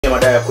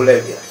madawa ya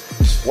kulevya.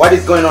 What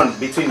is going on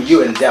between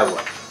you and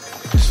Jaguar?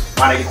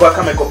 Maana ilikuwa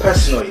kama iko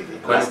personal hivi.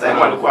 Last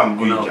time alikuwa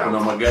mjui kuna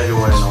magari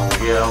wale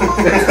naongea au.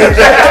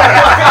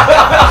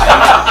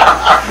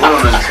 Mbona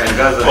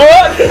unanishangaza?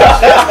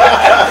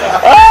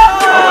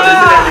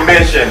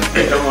 Animation.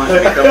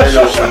 Kama ile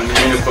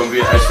ushangini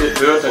kwambia ashe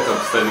Toyota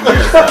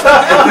kakusalimia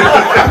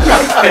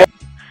sana.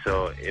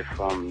 So if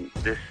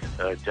this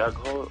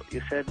Jaguar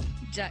you said?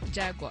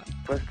 Jaguar.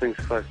 First things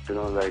first,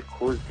 like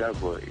who's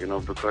Jaguar,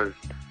 because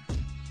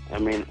I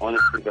mean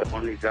honestly the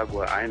only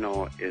Jaguar I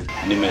know is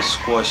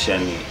nimesquash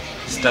yani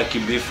sitaki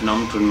beef na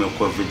mtu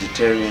nimekuwa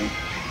vegetarian.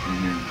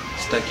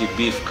 Sitaki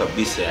beef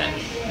kabisa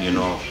yani,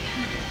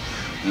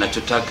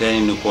 Nachotaka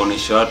yani ni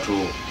kuonesha watu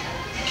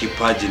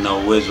kipaji na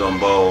uwezo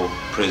ambao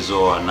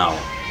Prezzo anao.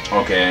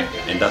 Okay.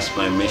 And that's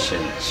my mission.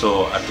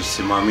 So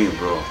atusimami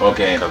bro.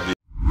 Okay.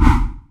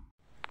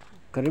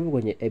 Karibu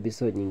kwenye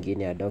episode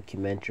nyingine ya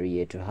documentary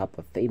yetu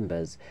hapa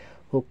Fambers,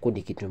 huku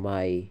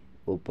nikitumai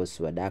upo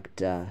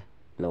swadakta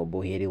na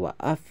ubuheri wa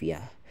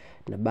afya,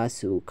 na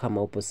basi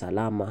kama upo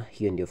salama,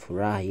 hiyo ndio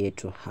furaha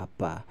yetu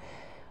hapa.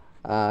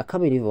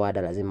 Kama ilivyo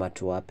ada, lazima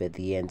tuwape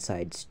the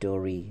inside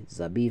story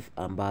za beef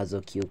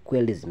ambazo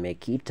kiukweli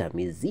zimekita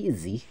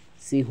mizizi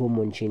si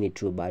humu nchini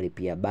tu bali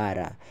pia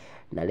bara,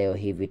 na leo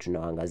hivi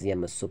tunaangazia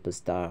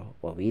masuperstar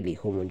wawili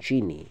humu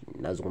nchini.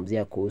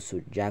 Nazungumzia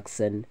kuhusu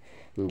Jackson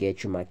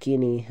Ngechu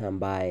Makini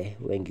ambaye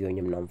wengi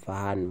wenye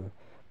mnamfahamu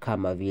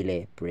kama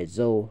vile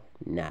Prezzo,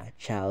 na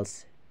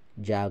Charles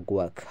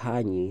Jaguar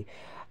Khanyi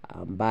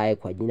ambaye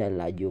kwa jina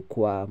la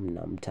jukwaa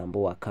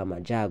mnamtambua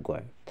kama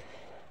Jaguar.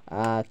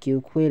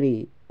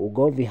 Kiukweli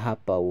ugomvi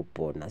hapa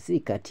upo, na si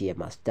kati ya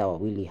mastaa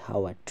wawili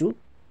hawa tu.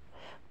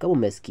 Kama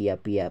umesikia,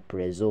 pia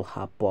Prezzo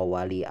hapo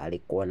awali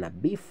alikuwa na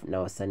beef na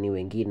wasanii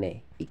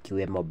wengine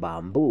ikiwemo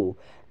Bamboo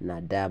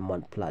na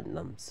Diamond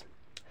Platnumz.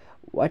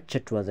 Wacha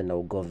tuanze na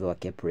ugomvi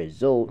wake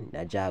Prezzo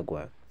na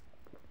Jaguar,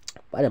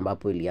 pale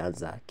ambapo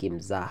ilianza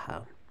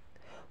kimzaha.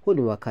 Huu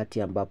ni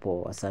wakati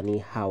ambapo wasanii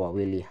hawa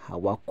wawili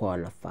hawakuwa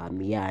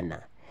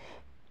wanafahamiana,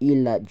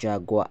 ila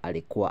Jaguar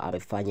alikuwa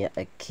amefanya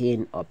a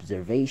keen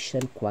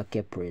observation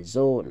kwake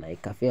Prezzo na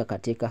ikafika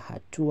katika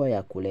hatua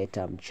ya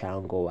kuleta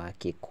mchango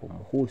wake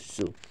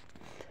kumhusu.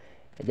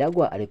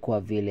 Jaguar alikuwa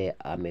vile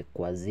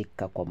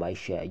amekwazika kwa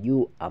maisha ya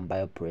juu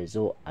ambayo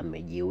Prezzo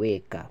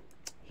amejiweka.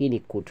 Hii ni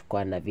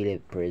kutokana na vile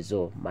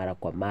Prezzo mara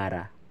kwa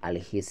mara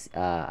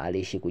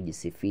aliishi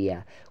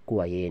kujisifia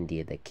kuwa yeye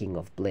ndiye the king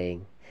of playing.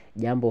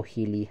 Jambo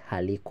hili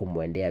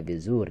halikumwendea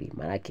vizuri,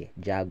 manake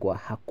Jaguar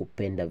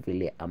hakupenda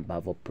vile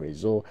ambavyo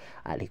Prezzo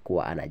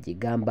alikuwa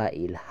anajigamba,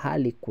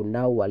 ilhali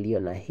kunao walio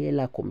na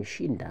hela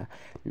kumshinda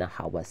na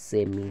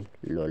hawasemi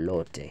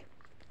lolote.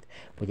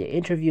 Kwenye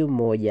interview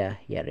moja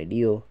ya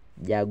redio,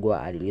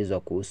 Jaguar aliulizwa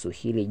kuhusu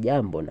hili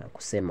jambo na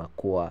kusema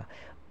kuwa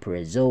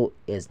Prezzo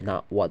is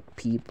not what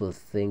people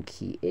think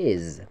he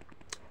is.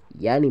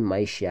 Yani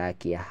maisha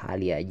yake ya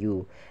hali ya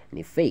juu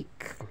ni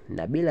fake.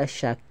 Na bila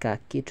shaka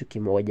kitu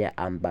kimoja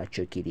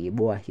ambacho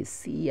kiliibua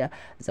hisia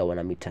za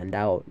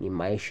wanamitandao ni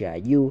maisha ya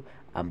juu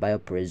ambayo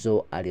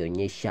Prezzo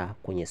alionyesha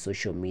kwenye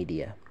social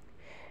media.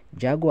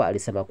 Jaguar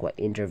alisema kwa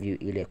interview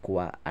ile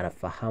kuwa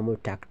anafahamu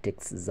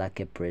tactics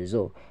zake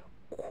Prezzo,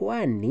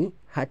 kwani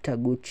hata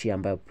Gucci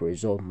ambayo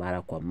Prezzo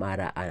mara kwa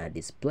mara ana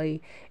display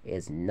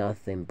is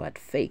nothing but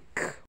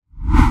fake.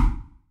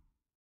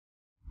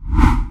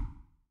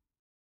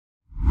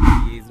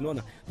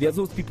 Unaona, there's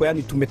those people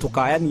yani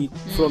tumetoka yani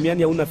from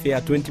yani una fare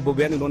 20 bob,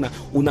 yani unaona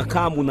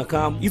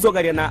unakam hizo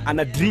gari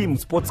ana dream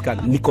sports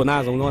car niko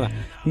nazo, unaona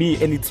me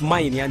and it's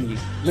mine yani.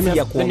 Let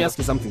me ask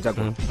you something,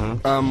 Jaguar.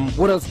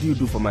 What else do you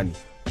do for money?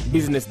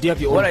 Business? Do you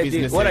have your own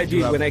business? What I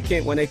did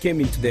when I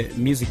came into the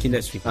music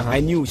industry, I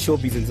knew show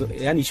business.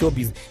 Yani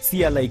showbiz,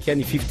 see like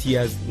yani 50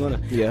 years, unaona.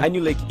 I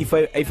knew like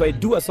if I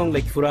do a song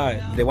like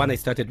Furaha, the one I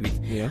started with,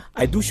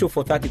 I do show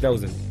for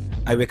 30,000.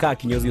 I wake up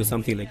kinyozi or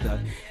something like that.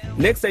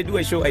 Next I do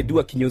a show, I do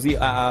a kinyozi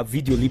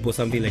video lip or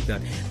something like that.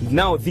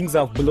 Now things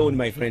have blown,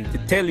 my friend.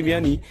 Tell him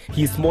yani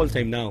he's small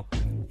time now.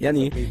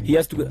 Yani he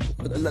has to,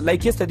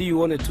 like yesterday you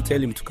wanted to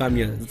tell him to come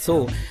here.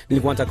 So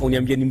nilikuwa nataka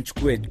uniambie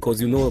nimchukue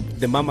because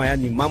the mama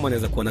yani mama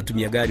anaweza kuwa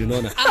anatumia gari,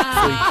 unaona. So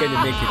he can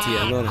make it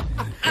here, unaona.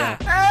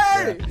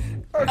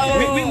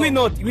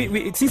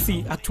 We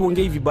sisi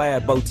atuongei vibaya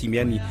about him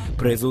yani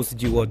Prezzo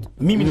sijui what.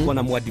 Mimi nilikuwa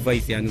na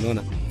advice yani,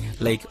 unaona.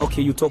 Like,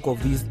 okay, you talk of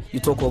this,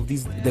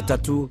 the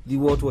tattoo, the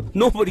what.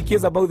 Nobody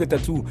cares about the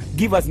tattoo.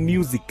 Give us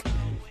music.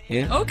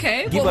 Yeah?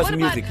 Okay. Give us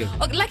music.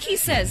 Like he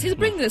says, he's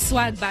bringing the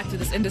swag back to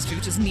this industry,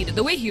 which is needed.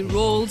 The way he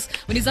rolls,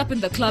 when he's up in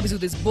the clubs with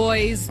his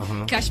boys,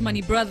 Cash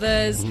Money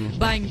Brothers,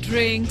 buying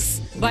drinks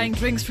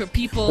for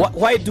people.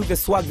 Why do the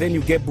swag, then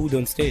you get booed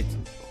on stage?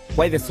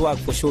 Why the swag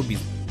for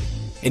showbiz?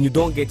 And you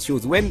don't get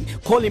shows.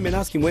 Call him and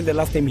ask him when the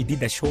last time he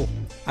did a show.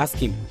 Ask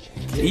him.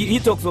 He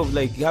talks of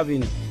like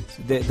having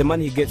the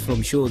money he gets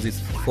from shows is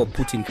for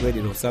putting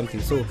credit or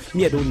something. So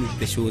me, I don't need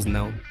the shows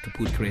now to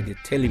put credit.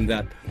 Tell him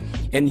that.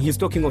 And he's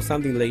talking of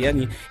something like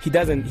he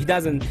doesn't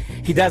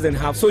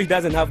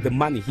have the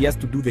money. He has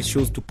to do the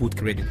shows to put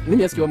credit. Let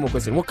me ask you one more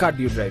question. What car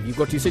do you drive?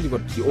 You said you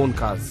got your own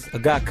cars. I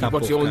got a couple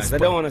of cars. I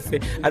don't want to say.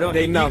 I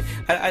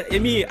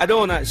don't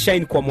want to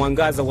shine kwa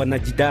mwangaza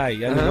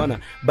wanajidai. Yani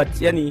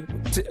but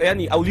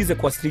yani aulize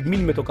kwa street. Mimi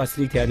nimetoka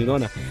street yani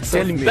unaona.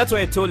 Tell him. That's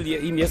why I told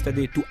him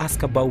yesterday to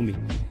ask about me.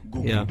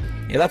 Yeah,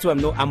 that's why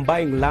I'm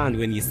buying land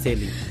when he's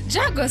selling.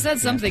 Jaguar said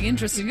something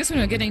interesting just when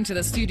we were getting into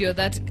the studio,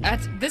 that at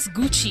this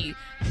Gucci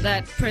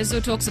that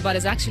Prezzo talks about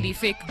is actually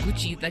fake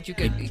Gucci that you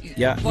can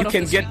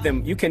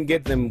you can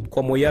get them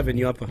kwa Moi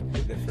Avenue hapa.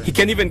 He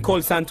can even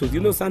call Santos.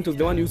 You know Santos,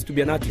 the one who used to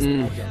be an artist.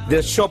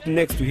 The shop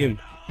next to him,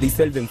 they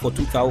sell them for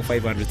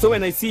 2,500. So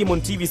when I see him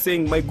on TV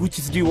saying my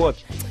Gucci's do what,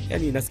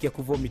 yani nasikia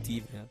kuvomit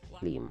hivi.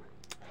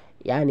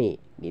 Yani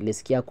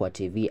nilisikia kwa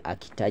TV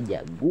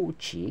akitaja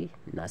Gucci,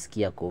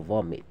 nasikia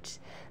kuvomit.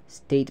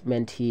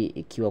 Statement hii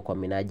ikiwa kwa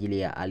minajili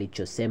ya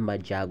alichosema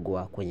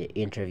Jaguar kwenye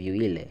interview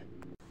ile.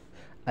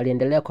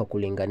 Aliendelea kwa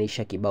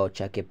kulinganisha kibao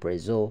chake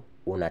Prezzo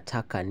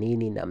unataka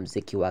nini na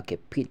mziki wake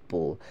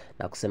Pitbull,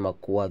 na kusema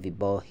kuwa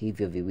vibao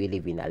hivyo viwili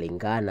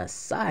vinalingana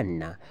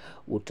sana.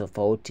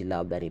 Utofauti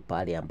labda ni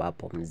pale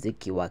ambapo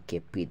mziki wake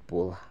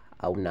Pitbull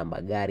hauna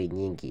magari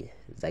nyingi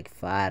za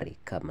kifahari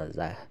kama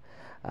za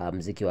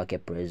mziki wake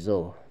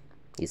Prezzo.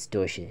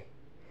 Isitoshe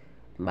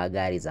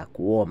magari za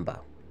kuomba.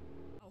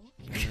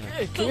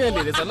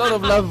 Clearly, there's a lot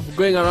of love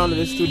going around in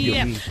the studio.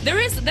 Yeah.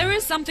 There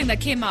is something that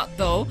came out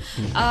though.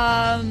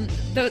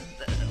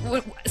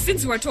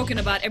 Since we're talking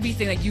about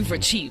everything that you've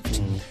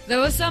achieved, there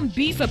was some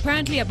beef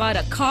apparently about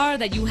a car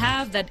that you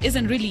have that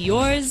isn't really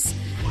yours.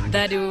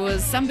 That it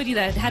was somebody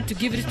that had to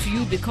give it to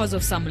you because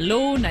of some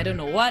loan. I don't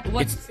know what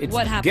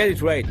happened. Get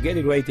it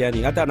right,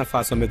 yani. Hata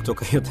nafasi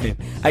umekutoka yote.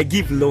 I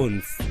give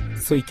loans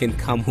so he can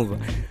come over.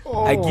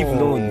 I give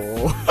loans.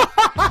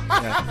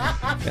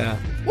 Yeah.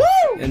 Woo!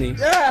 Yani,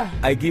 yeah.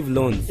 I give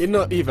loans. You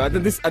know, Eva,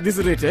 at this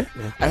rate,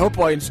 I hope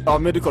our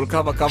medical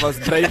cover covers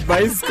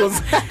drive-bys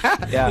because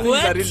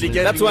really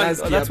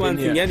that's one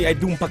thing. Yani, I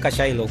do mpaka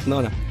Shylock,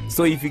 no.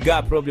 So if you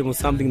got a problem with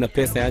something na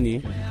pesa,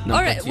 yani. No,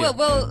 all right.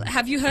 Well,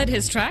 have you heard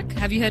his track?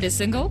 Have you heard his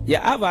single?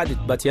 Yeah, I've heard it,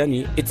 but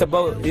yani, it's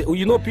about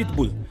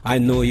Pitbull. I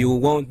know you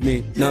want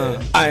me. No,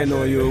 I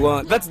know you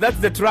want. That's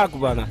the track,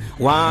 bana.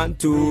 1,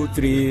 2,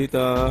 3.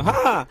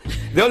 The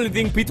only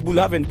thing Pitbull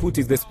haven't put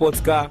is the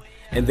sports car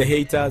and the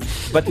haters.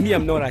 But me,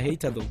 I'm not a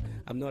hater though.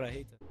 I'm not a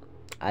hater.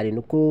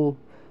 Alinukuu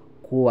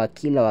kuwa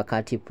kila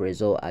wakati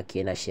Prezzo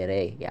akienda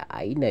sherehe ya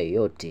aina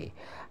yoyote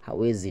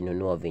hawezi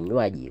nunua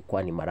vinywaji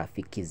kwani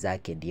marafiki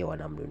zake ndio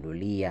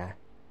wanamnunulia.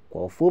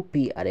 Kwa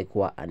ufupi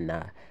alikuwa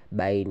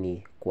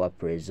anabaini kuwa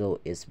Prezzo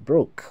is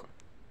broke.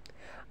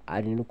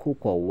 Alinukuu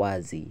kwa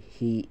uwazi,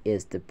 he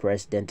is the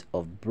president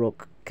of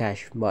broke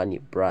cash money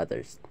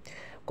brothers.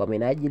 Kwa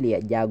minajili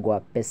ya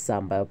Jaguar, pesa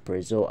ambayo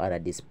Prezzo ana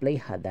display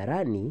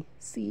hadharani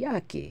si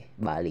yake,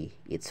 bali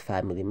it's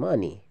family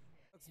money.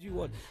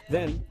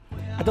 Then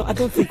I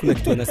don't think kuna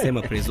kitu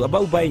anasema Prezzo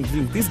about buying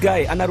drinks. This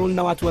guy anaroll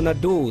na watu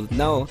wanado.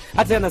 Now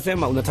hata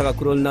anasema unataka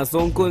kuroll na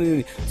Sonko.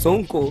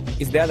 Sonko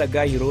is the other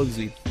guy he rolls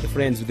with, the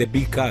friends with the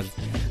big cars.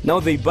 Now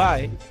they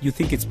buy, you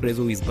think it's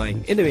Prezzo is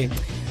buying. Anyway,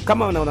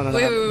 come on.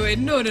 Wait,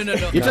 no. You're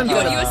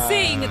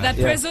saying that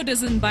Prezzo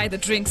doesn't buy the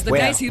drinks. The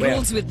guys he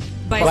rolls with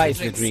buys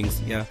the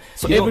drinks. Yeah.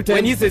 So every time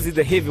when he says it's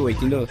the heavyweight,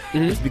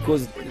 it's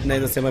because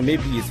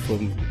maybe he's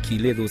from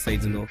Kile, those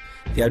sides,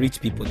 They are rich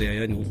people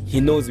there,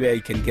 he knows where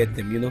he can get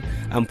them,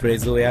 I'm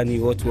Prezzo,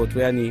 what,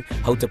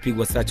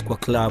 hautapigwa search kwa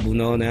club,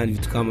 unaona,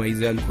 vitu kama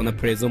hizo, kuna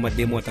Prezzo,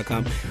 mademo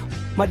atakama.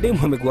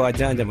 Mademo amekuwa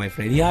wajanja, my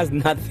friend. He has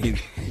nothing.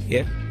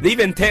 Yeah. They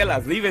even tell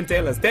us.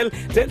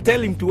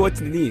 Tell him to watch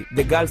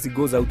the girls he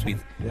goes out with.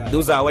 Yeah.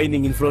 Those are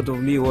whining in front of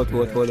me, what.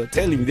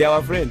 Tell him they are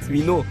our friends.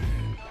 We know.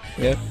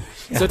 Yeah.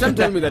 So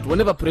tell me that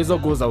whenever Prezzo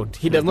goes out,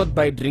 he does not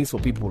buy drinks for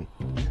people,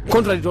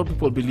 contrary to what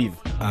people believe.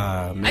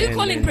 Are you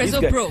calling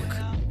Prezzo broke?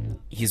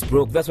 He's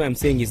broke. That's why I'm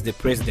saying he's the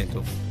president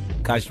of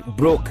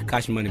broke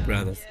cash money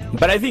brothers.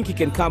 But I think he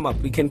can come up,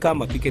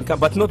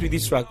 but not with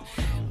this track,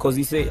 because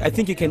I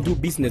think he can do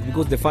business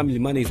because the family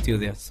money is still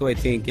there. So I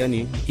think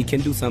he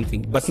can do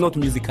something, but not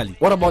musically.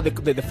 What about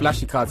the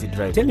flashy cars he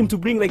drives? Tell him to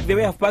bring like the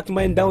way I've parked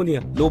mine down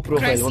here, low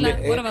profile.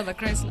 Chrysler. What about the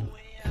Chrysler?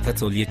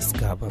 That's Oliet's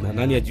car, man.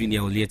 Nani ya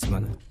junior Oliet,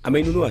 man. I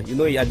mean,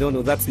 I don't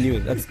know. That's new.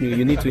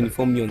 You need to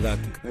inform me on that.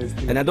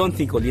 And I don't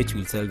think Oliet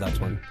will sell that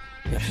one.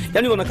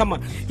 Yani unaona kama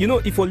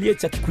if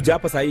Oliet akikuja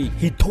hapa sasa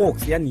he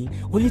talks, yani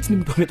Oliet ni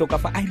mtu ametoka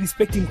fa, I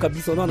respect him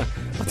kabisa, unaona,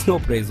 but no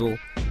Prezzo,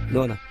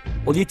 unaona.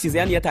 Oliech is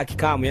yani hata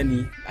akikamu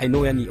yani I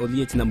know yani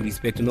Oliech na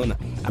respect unaona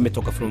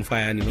ametoka from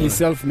fire yani he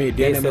self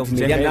made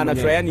yani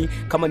anatry yani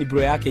kama ni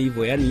bro yake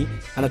hivyo yani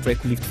anatry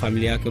kulift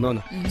family yake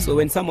unaona. So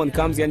when someone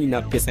comes yani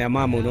na pesa ya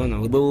mama unaona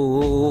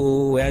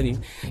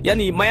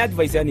yani my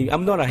advice yani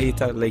I'm not a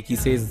hater like he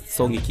says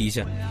song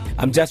ikiisha.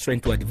 I'm just trying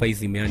to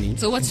advise him yani.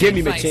 So what's your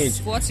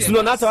advice?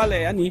 Sio hata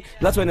wale yani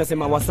that's why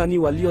nasema wasanii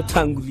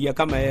waliotangulia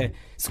kama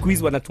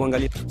squeeze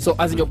wanatuangalia. So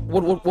as in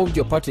what would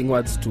your parting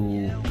words to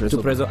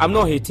Prezzo? I'm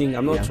not hating,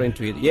 I'm not trying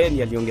to hate.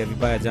 Yani aliongea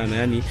vibaya jana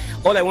yani.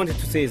 All I wanted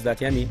to say is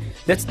that yani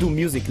let's do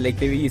music like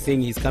the way he's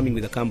saying he's coming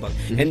with a comeback.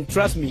 And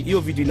trust me,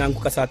 hiyo video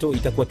inaanguka sato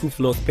itakuwa two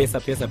flows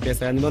pesa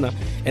yani unaona.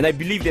 And I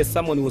believe there's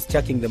someone who was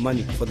checking the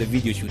money for the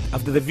video shoot.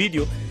 After the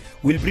video,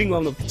 we'll bring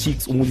one of the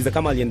chicks umuuliza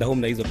kama alienda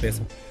home na hizo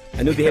pesa.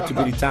 I know they had to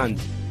be returned.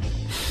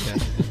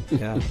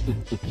 Yeah.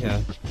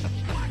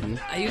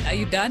 Are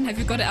you done? Have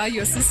you got it out of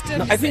your system?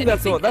 No, I think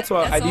that's all. That's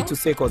what I need to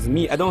say cause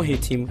me I don't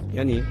hate him.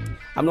 Yani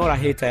I'm not a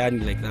hater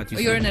yani like that.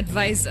 You're an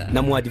advisor.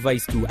 Na mu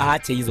advice tu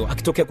aache hizo.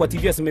 Akitokea kwa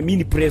TV aseme mimi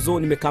ni Prezzo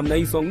nimekam na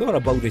hii song not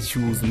about the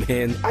shoes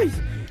man. I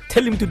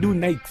tell him to do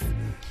Nike.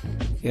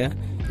 Yeah.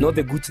 Not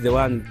the Gucci the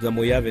one the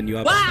Moyave you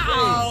have.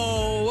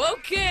 Wow.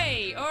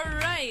 Okay. All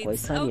right. Kwa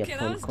hisani ya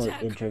phone call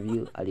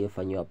interview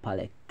aliyofanywa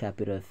pale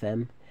Capital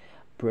FM,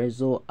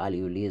 Prezzo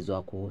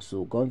aliulizwa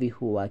kuhusu ugomvi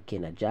huu wake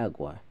na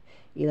Jaguar,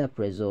 ila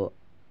Prezzo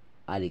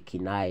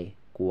alikinai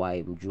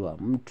kuwahi mjua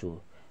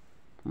mtu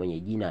mwenye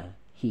jina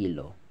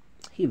hilo.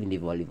 Hivi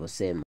ndivyo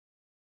alivyosema.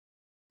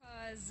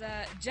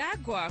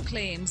 Jaguar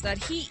claims that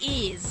he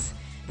is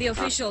the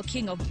official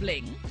king of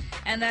bling,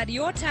 and that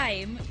your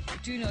time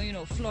to you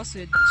know floss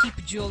with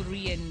cheap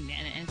jewelry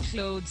and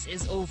clothes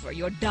is over.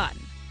 You're done.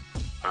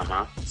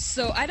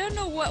 So I don't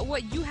know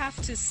what you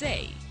have to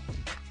say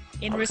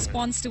in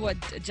response to what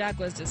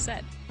Jaguar's just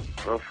said.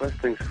 Well, first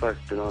things first,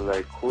 you know,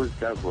 like, who's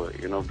Jaguar?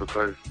 You know,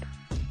 because,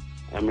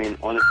 I mean,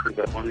 honestly,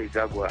 the only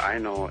Jaguar I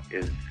know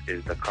is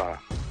the car,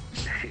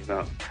 you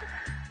know.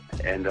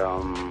 And,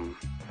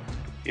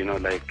 you know,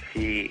 like,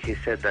 he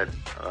said that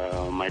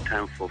my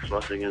time for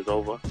flossing is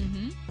over.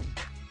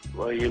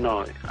 Well, you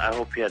know, I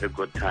hope he had a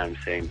good time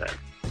saying that.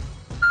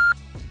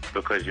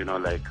 Because, you know,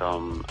 like,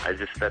 I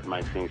just let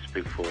my thing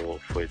speak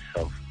for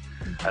itself.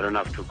 I don't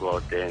have to go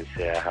out there and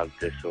say I have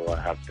this or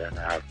I have that,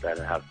 I have that,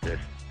 I have this.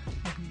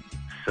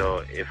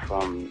 So if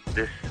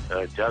this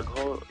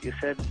Jaguar, you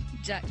said?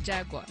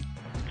 Jaguar.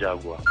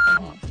 Jaguar.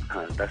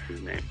 That's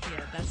his name.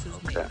 Yeah, that's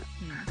his name.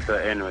 So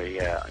anyway,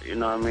 yeah, you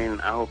know, I mean,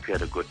 I hope you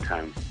had a good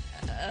time.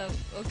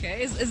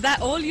 Okay, is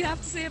that all you have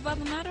to say about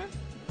the matter?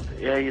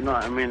 Yeah, you know,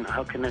 I mean,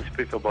 how can I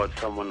speak about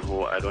someone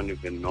who I don't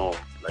even know?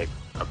 Like,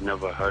 I've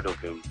never heard of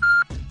him.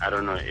 I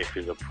don't know if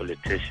he's a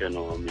politician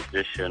or a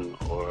musician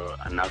or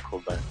an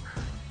acrobat.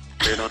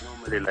 They don't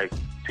normally like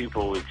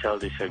people with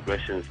childish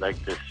aggressions like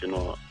this, you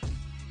know.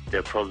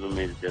 Their problem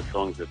is their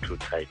songs are too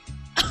tight.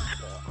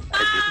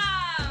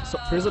 So,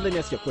 Prezzo, let me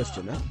ask you a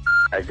question, huh?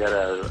 I got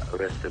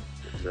arrested.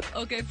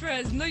 Okay,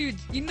 Prez, no you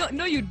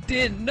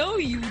didn't.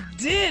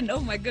 Oh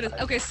my goodness.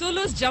 Okay,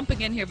 Solo's jumping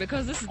in here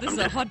because this is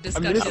a hot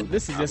discussion. I mean,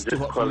 this is just too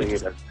hot.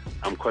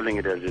 I'm calling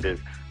it as it is.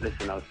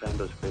 Listen, I'll sign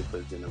those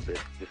papers in a bit.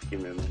 Just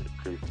give me a minute,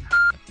 please.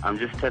 I'm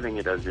just telling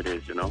it as it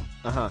is, you know.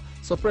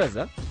 So,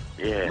 Prezzo,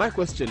 yeah. My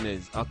question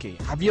is, okay,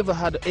 have you ever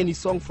heard any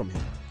song from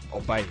him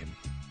or by him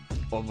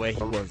or where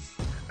he was?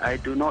 I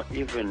do not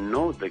even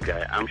know the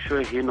guy. I'm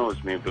sure he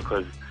knows me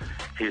because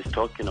he's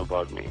talking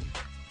about me.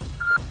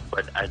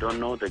 But I don't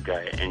know the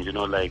guy, and you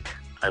know, like,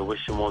 I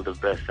wish him all the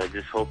best. I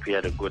just hope he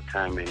had a good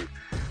time and,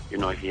 you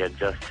know, he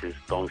adjusts his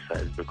tongue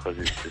size because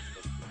it's just...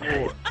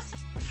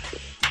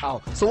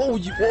 So what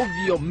would be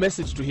your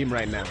message to him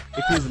right now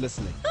if he's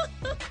listening?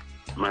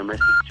 My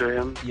message to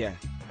him? Yeah.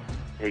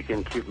 He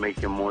can keep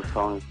making more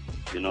songs,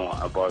 you know,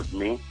 about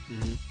me.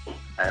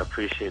 I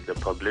appreciate the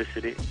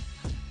publicity.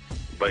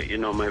 But, you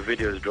know, my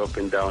video is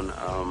dropping down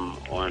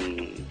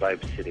on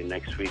Vibe City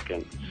next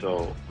weekend.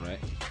 So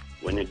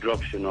when it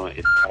drops, you know,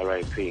 it's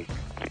RIP.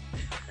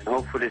 And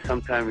hopefully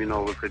sometime, you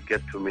know, we could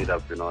get to meet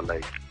up, you know,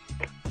 like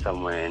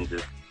somewhere and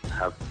just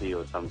have tea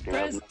or something.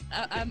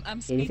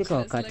 Ilifika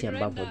wakati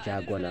ambapo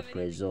Jaguar na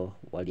Prezzo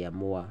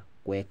waliamua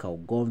kuweka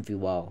ugomvi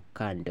wao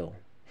kando.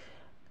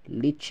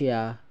 Licha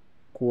ya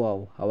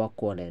kuwa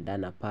hawakuwa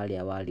wanaendana pale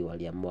awali,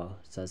 waliamua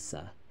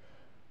sasa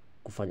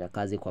kufanya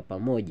kazi kwa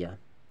pamoja.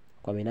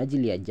 Kwa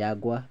minajili ya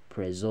Jaguar,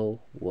 Prezzo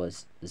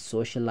was the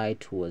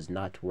socialite who was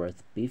not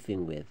worth beefing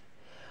with.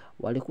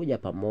 Walikuja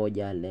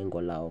pamoja,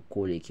 lengo lao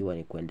kuu likiwa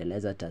ni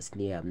kuendeleza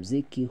tasnia ya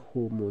muziki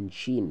humu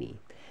nchini.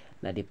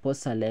 Na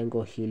diposa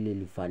lengo hili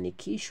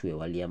lifanikishwe,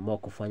 waliamua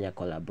kufanya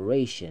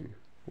collaboration.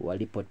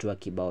 Walipotoa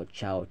kibao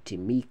chao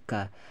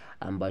Timika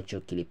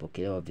ambacho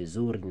kilipokelewa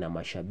vizuri na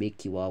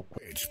mashabiki wao.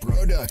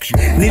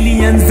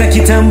 Nilianza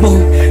kitambo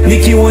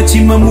nikiwatch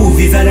my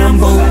movies za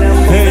Rambo.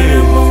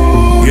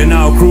 You're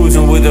now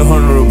cruising with the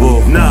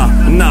honorable.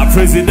 Nah,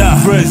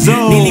 President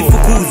Prezzo.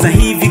 Nilifukuza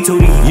hii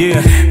Victory.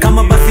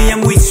 Kama basi ya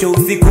mwisho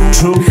usiku.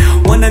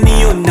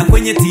 Wananiona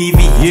kwenye TV.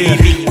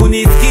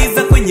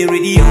 Kunisikiza kwenye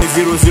radio.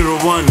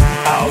 001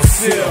 Out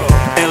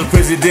El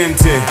Prezzo.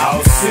 Presidente,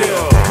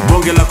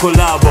 bonge la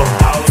kolabo,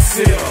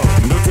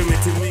 ndoto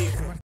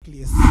imetimika.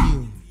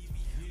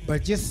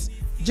 But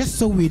just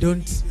so we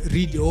don't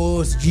read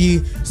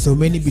OSG so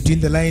many between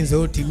the lines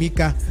or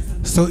Timika,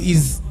 so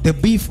is the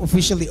beef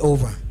officially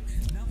over?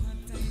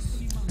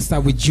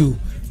 Start with you,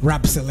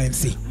 Rap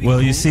Excellency.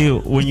 Well, you see,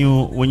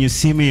 when you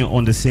see me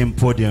on the same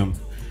podium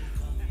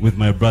with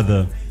my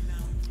brother,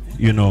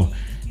 you know,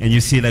 and you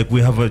see like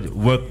we have a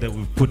work that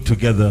we've put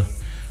together,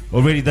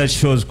 already that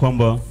shows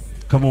kwamba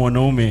kama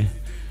wanaume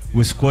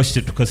we squashed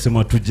it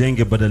tukasema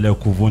tujenge badala ya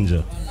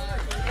kuvunja.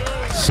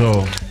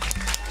 So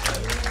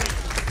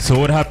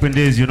what happened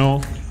is, you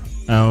know,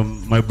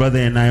 my brother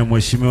and I,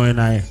 Mheshimiwa and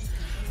I,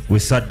 we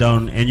sat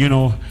down and, you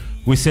know,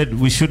 we said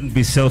we shouldn't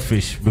be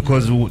selfish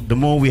because the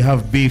more we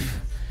have beef,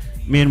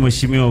 me and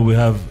Mheshimiwa, we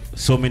have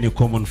so many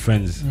common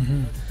friends.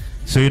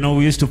 So, you know,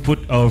 we used to put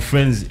our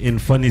friends in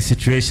funny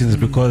situations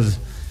because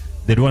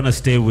they'd want to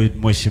stay with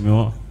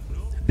Mheshimiwa,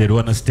 they'd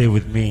want to stay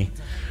with me.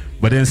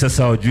 But then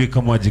sasa wajui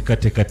kama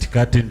wajikate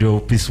katikati ndio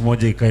piece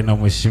moja ikae na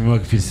Mheshimiwa,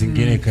 piece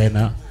ingine ikae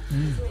na.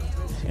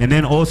 And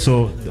then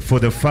also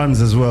for the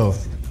fans as well.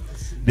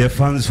 There are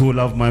fans who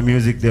love my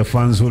music, there are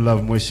fans who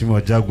love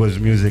Mheshimiwa Jaguar's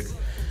music.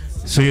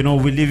 So, you know,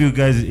 we leave you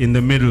guys in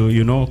the middle,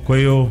 you know. Kwa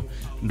hiyo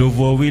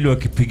ndovu wawili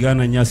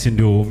wakipigana nyasi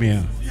ndio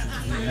huumia.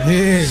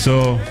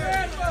 So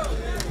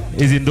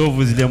hizi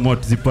ndovu zile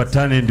moto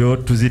zipatane ndio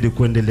tuzidi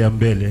kuendelea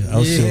mbele.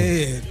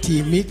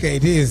 Timika,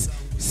 it is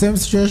same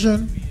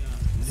situation.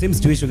 Same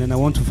situation, and I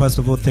want to first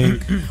of all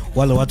thank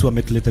wale watu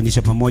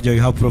wametuletanisha pamoja.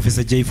 You have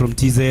Professor J from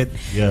TZ,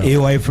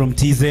 AY from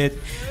TZ,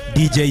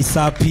 DJ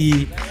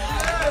Sapi,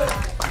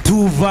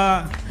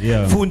 Tuva,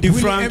 Fundi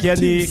Frank,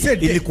 yani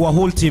ilikuwa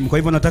whole team. Kwa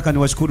hivyo nataka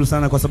niwashukuru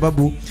sana kwa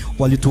sababu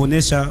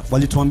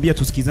walituambia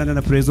tusikizane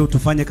na Prezzo,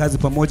 tufanye kazi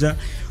pamoja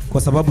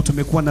kwa sababu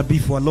tumekuwa na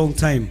beef for a long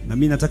time. Na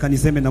mimi nataka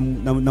niseme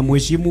na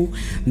mheshimu,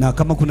 na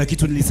kama kuna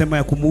kitu nilisema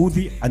ya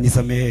kumuudhi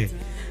anisamehe.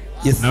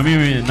 Yes. Na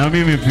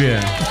mimi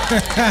pia.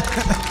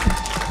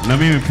 Na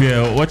mimi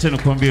pia, wacha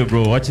nikwambie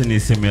bro, wacha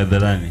niseme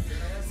hadharani.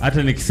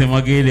 Hata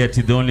nikisema geli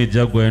ati the only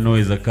Jaguar I know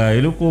is a car.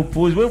 Ilikuwa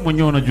upuzi, wewe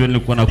mwenyewe unajua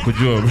nilikuwa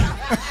nakujua bro.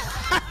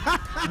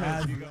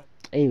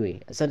 Anyway,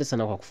 asante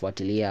sana kwa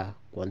kufuatilia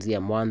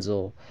kuanzia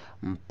mwanzo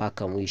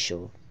mpaka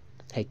mwisho.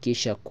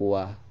 Hakikisha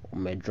kuwa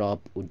umedrop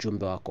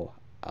ujumbe wako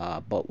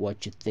about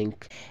what you think.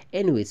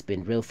 Anyway, it's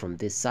been real from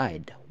this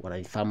side.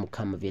 Wananifahamu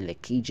kama vile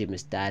KJ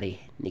Mistari.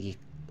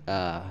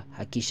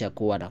 Hakikisha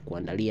kuwa na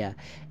kuandalia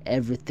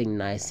everything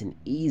nice and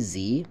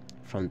easy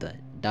from the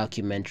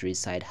documentary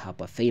side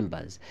hapa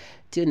Fambers.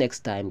 Till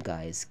next time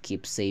guys,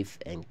 keep safe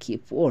and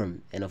keep warm,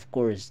 and of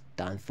course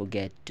don't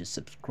forget to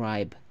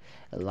subscribe,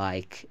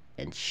 like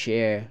and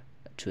share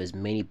to as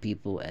many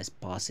people as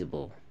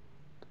possible.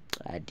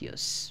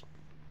 Adios.